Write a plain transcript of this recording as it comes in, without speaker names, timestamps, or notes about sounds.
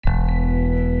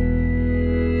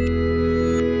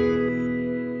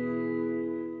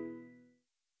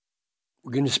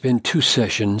We're going to spend 2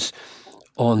 sessions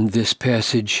on this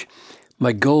passage.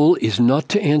 My goal is not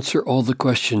to answer all the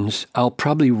questions. I'll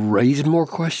probably raise more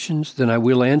questions than I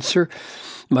will answer.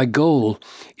 My goal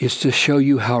is to show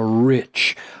you how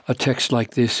rich a text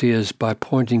like this is by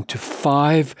pointing to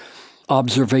 5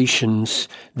 observations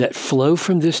that flow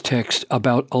from this text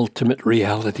about ultimate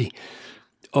reality.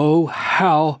 Oh,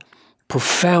 how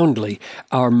profoundly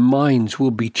our minds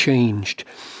will be changed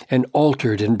and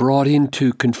altered and brought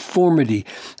into conformity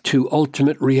to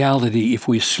ultimate reality if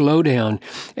we slow down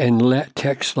and let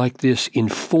texts like this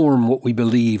inform what we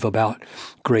believe about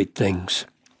great things.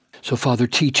 So, Father,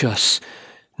 teach us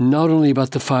not only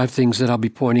about the 5 things that I'll be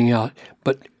pointing out,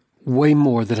 but way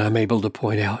more than I'm able to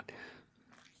point out.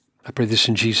 I pray this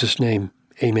in Jesus' name.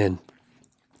 Amen.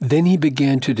 Then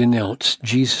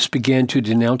Jesus began to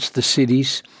denounce the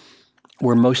cities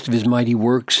where most of his mighty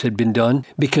works had been done,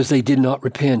 because they did not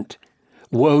repent.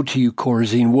 Woe to you,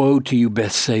 Chorazin! Woe to you,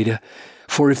 Bethsaida!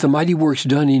 For if the mighty works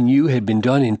done in you had been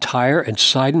done in Tyre and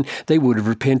Sidon, they would have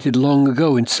repented long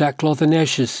ago in sackcloth and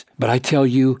ashes. But I tell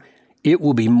you, it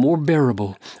will be more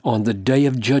bearable on the day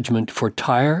of judgment for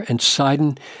Tyre and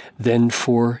Sidon than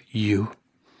for you.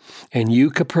 And you,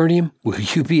 Capernaum, will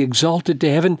you be exalted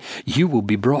to heaven? You will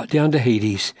be brought down to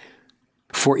Hades.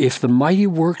 For if the mighty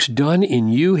works done in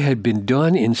you had been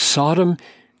done in Sodom,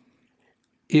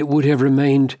 it would have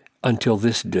remained until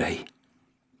this day.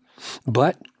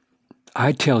 But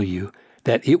I tell you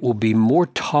that it will be more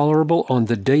tolerable on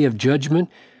the day of judgment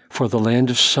for the land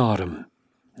of Sodom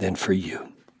than for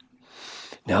you.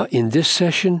 Now, in this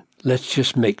session, let's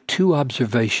just make 2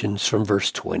 observations from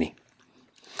verse 20.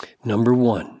 Number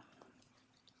 1.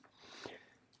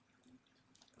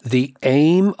 The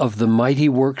aim of the mighty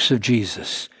works of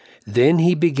Jesus. Then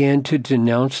he began to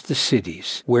denounce the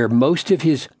cities where most of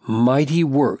his mighty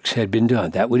works had been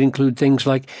done. That would include things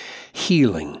like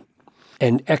healing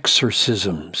and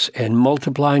exorcisms and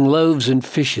multiplying loaves and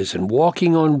fishes and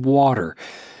walking on water.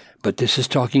 But this is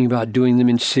talking about doing them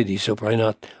in cities, so probably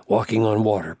not walking on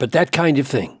water. But that kind of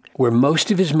thing, where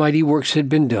most of his mighty works had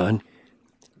been done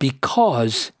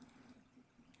because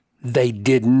they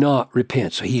did not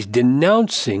repent. So he's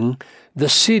denouncing the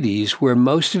cities where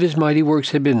most of his mighty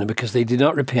works had been done because they did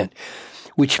not repent,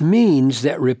 which means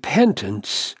that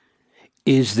repentance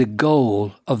is the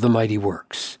goal of the mighty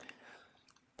works.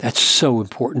 That's so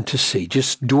important to see.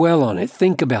 Just dwell on it.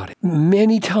 Think about it.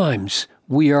 Many times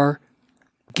we are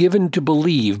given to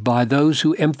believe by those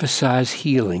who emphasize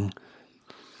healing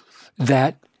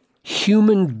that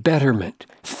human betterment,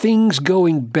 things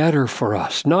going better for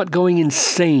us, not going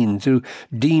insane through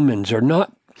demons, or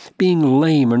not being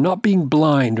lame, or not being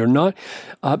blind, or not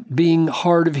being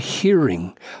hard of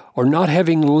hearing, or not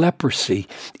having leprosy,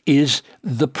 is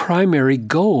the primary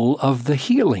goal of the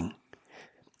healing.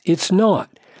 It's not.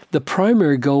 The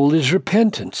primary goal is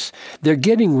repentance. They're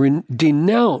getting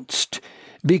denounced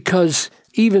because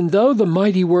even though the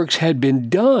mighty works had been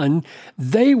done,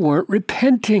 they weren't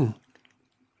repenting.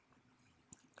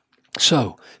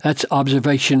 So, that's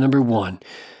observation number 1.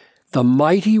 The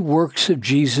mighty works of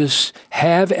Jesus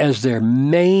have as their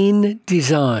main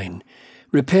design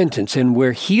repentance. And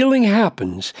where healing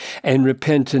happens and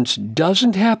repentance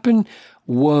doesn't happen,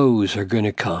 woes are going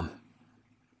to come.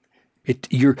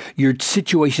 Your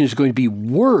situation is going to be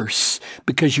worse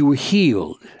because you were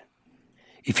healed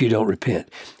if you don't repent.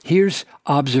 Here's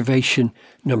observation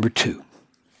number 2,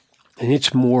 and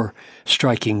it's more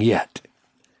striking yet.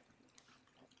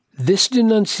 This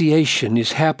denunciation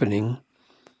is happening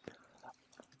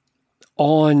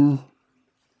on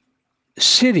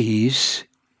cities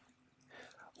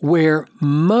where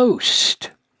most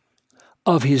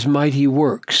of his mighty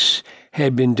works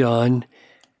had been done,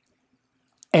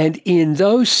 and in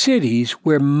those cities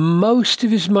where most of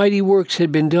his mighty works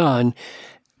had been done,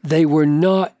 they were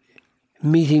not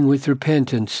meeting with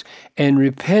repentance, and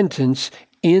repentance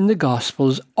in the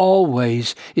Gospels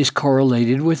always is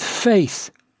correlated with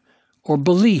faith or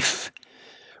belief.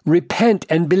 Repent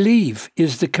and believe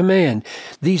is the command.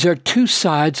 These are 2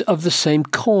 sides of the same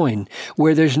coin.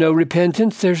 Where there's no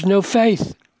repentance, there's no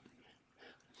faith.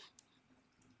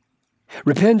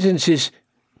 Repentance is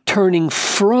turning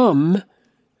from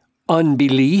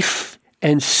unbelief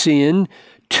and sin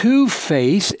to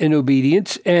faith and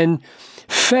obedience, and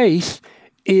faith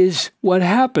is what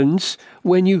happens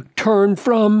when you turn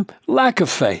from lack of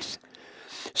faith.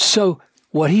 So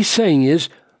what he's saying is,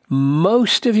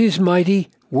 most of his mighty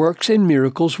works and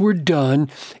miracles were done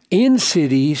in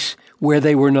cities where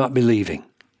they were not believing.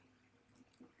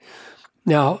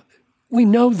 Now, we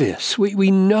know this. We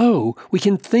know, we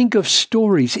can think of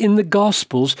stories in the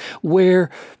Gospels where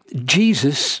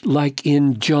Jesus, like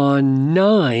in John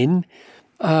 9,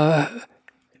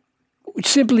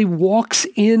 simply walks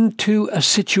into a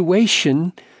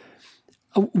situation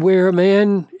where a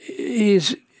man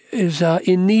is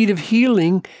in need of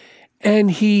healing,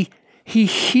 and he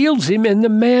heals him, and the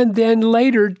man then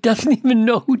later doesn't even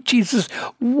know who Jesus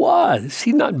was.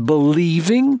 He's not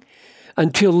believing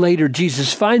until later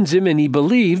Jesus finds him and he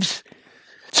believes.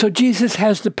 So Jesus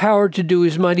has the power to do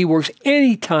his mighty works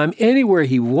anytime, anywhere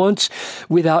he wants,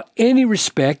 without any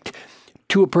respect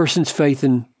to a person's faith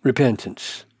and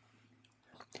repentance.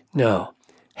 Now,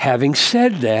 having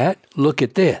said that, look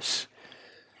at this.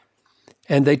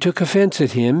 And they took offense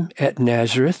at him at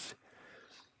Nazareth.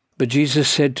 But Jesus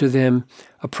said to them,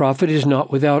 a prophet is not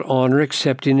without honor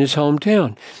except in his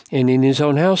hometown and in his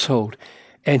own household.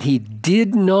 And he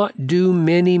did not do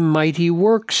many mighty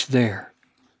works there.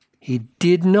 He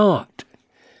did not,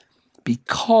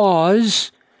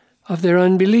 because of their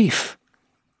unbelief.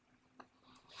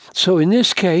 So in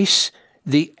this case,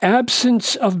 the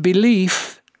absence of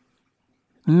belief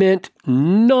meant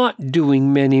not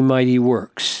doing many mighty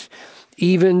works,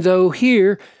 even though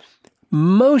here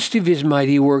most of his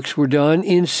mighty works were done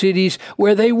in cities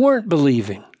where they weren't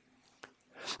believing.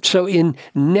 So in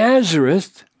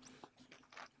Nazareth,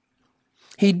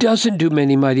 he doesn't do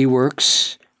many mighty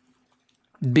works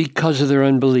because of their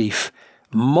unbelief.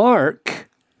 Mark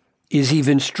is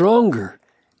even stronger.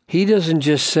 He doesn't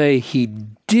just say he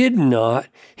did not,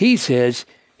 he says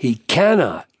he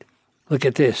cannot. Look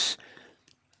at this.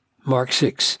 Mark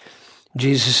 6.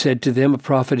 Jesus said to them, a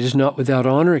prophet is not without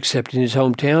honor except in his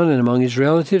hometown and among his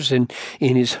relatives and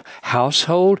in his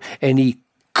household, and he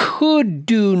could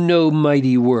do no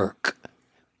mighty work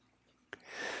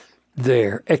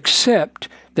there, except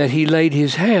that he laid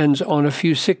his hands on a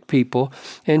few sick people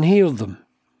and healed them.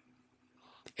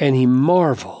 And he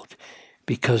marveled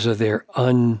because of their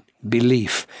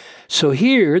unbelief. So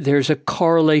here there's a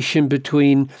correlation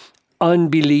between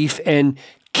unbelief and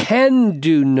can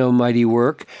do no mighty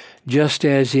work, just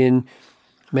as in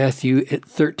Matthew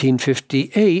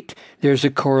 13:58, there's a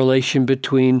correlation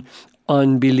between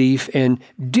unbelief and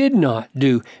did not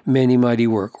do many mighty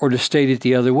work. Or to state it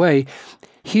the other way,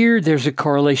 here there's a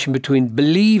correlation between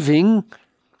believing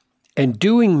and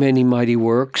doing many mighty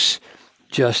works,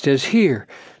 just as here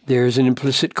there's an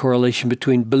implicit correlation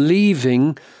between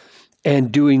believing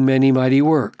and doing many mighty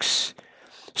works.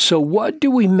 So what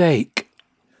do we make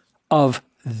of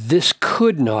this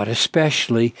could not,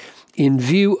 especially in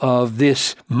view of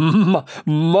this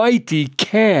mighty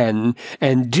can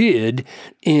and did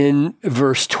in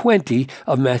verse 20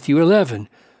 of Matthew 11?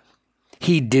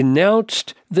 He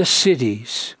denounced the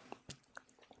cities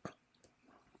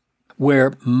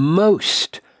where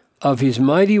most of his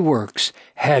mighty works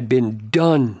had been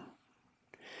done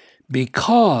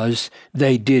because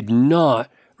they did not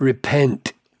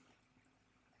repent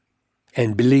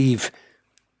and believe.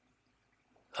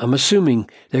 I'm assuming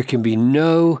there can be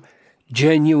no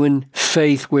genuine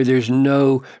faith where there's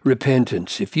no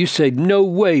repentance. If you say, no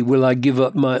way will I give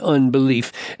up my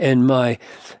unbelief and my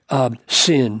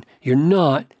sin, you're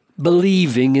not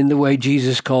believing in the way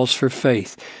Jesus calls for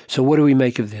faith. So what do we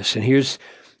make of this? And here's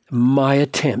my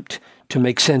attempt to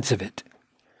make sense of it.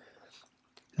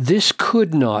 This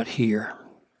could not here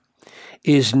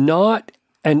is not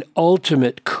an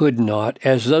ultimate could not,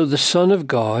 as though the Son of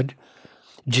God,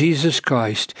 Jesus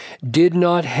Christ, did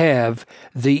not have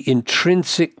the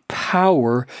intrinsic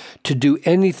power to do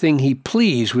anything he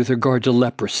pleased with regard to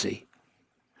leprosy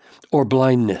or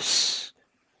blindness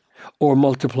or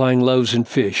multiplying loaves and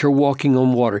fish or walking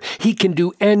on water. He can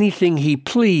do anything he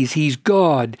pleased. He's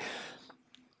God.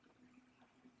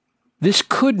 This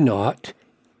could not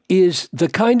is the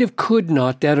kind of could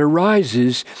not that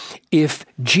arises if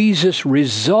Jesus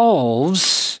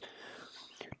resolves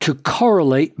to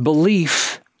correlate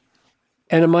belief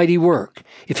and a mighty work.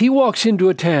 If he walks into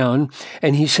a town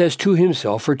and he says to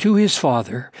himself or to his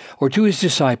Father or to his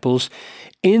disciples,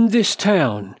 in this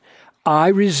town I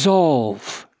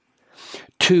resolve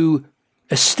to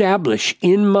establish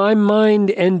in my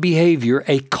mind and behavior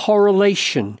a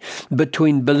correlation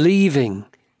between believing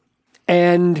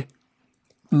and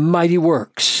mighty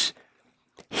works,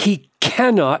 he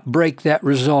cannot break that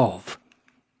resolve.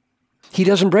 He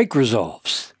doesn't break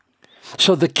resolves.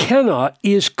 So the cannot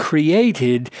is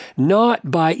created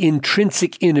not by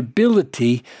intrinsic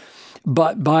inability,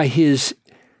 but by his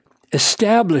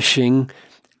establishing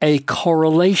a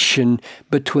correlation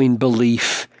between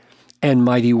belief and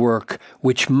mighty work,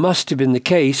 which must have been the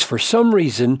case for some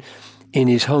reason in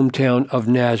his hometown of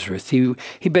Nazareth.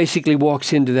 He basically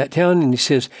walks into that town and he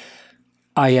says,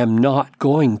 I am not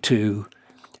going to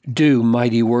do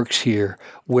mighty works here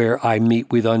where I meet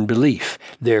with unbelief.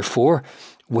 Therefore,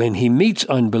 When he meets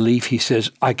unbelief, he says,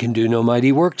 I can do no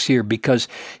mighty works here, because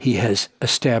he has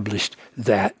established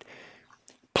that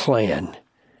plan.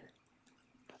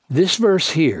 This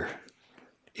verse here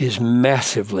is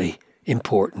massively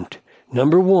important.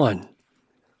 Number one,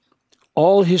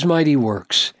 all his mighty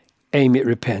works aim at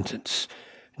repentance.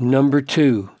 Number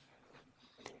two,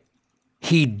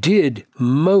 he did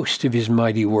most of his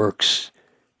mighty works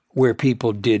where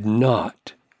people did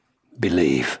not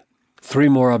believe. 3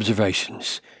 more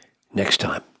observations next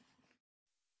time.